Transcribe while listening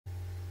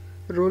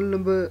roll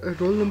number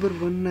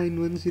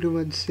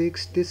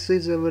 191016. This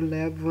is our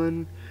lab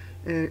 1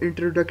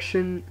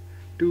 introduction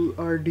to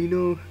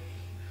Arduino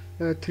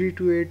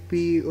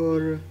 328P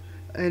or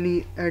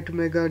any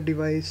ATMEGA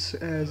device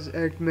as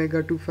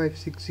ATMEGA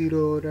 2560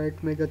 or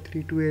ATMEGA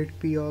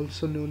 328P,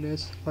 also known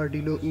as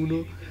Arduino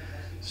Uno.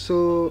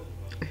 So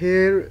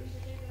here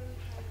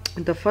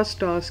the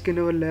first task in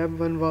our lab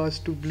 1 was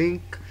to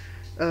blink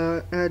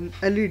an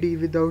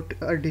LED without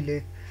a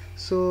delay.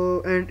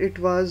 So, and it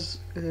was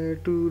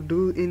to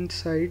do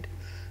inside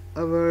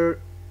our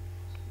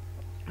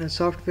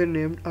software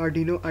named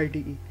Arduino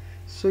IDE.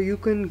 So you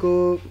can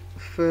go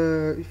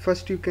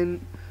first you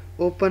can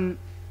open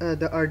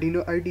the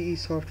Arduino IDE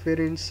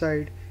software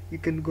inside. You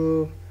can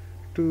go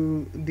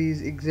to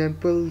these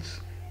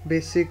examples,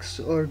 basics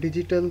or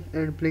digital,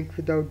 and blink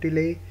without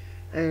delay,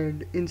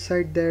 and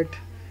inside that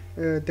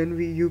then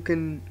you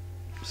can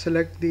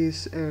select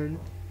these and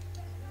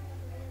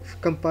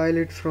compile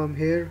it from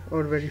here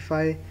or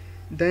verify.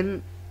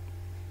 Then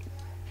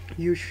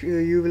you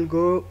will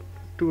go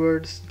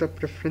towards the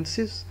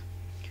preferences,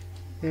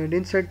 and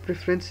inside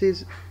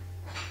preferences,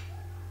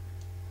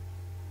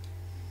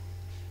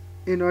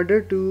 in order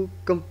to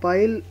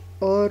compile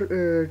or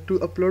to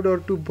upload or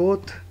to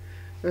both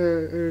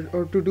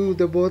or to do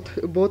the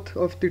both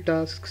of the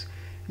tasks,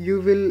 you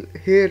will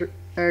here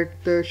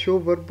at the show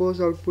verbose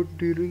output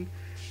during,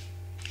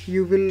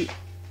 you will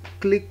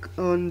click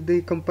on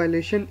the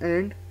compilation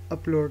and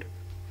upload,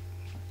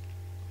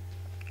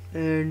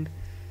 and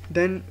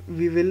then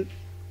we will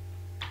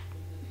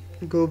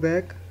go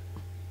back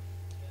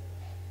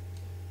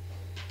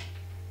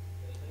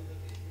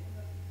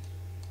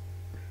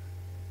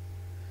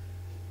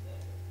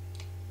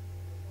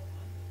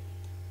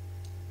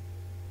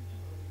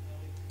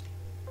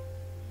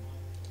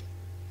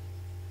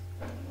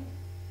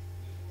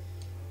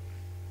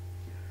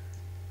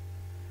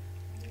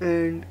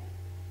and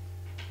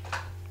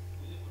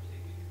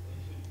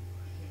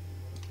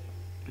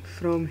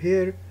from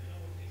here,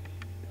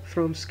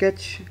 from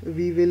sketch,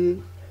 we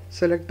will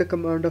select the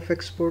command of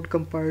export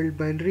compiled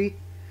binary.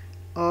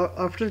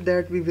 After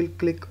that we will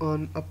click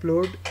on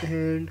upload,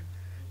 and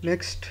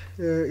next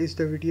is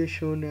the video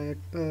shown at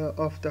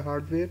of the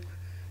hardware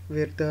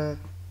where the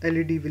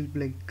LED will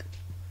blink.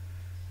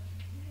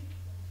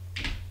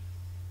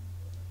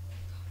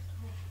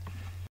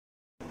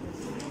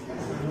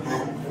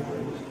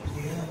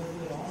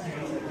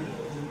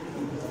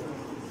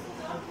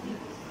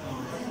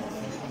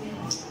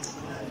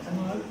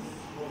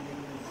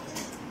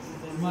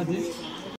 Madrid.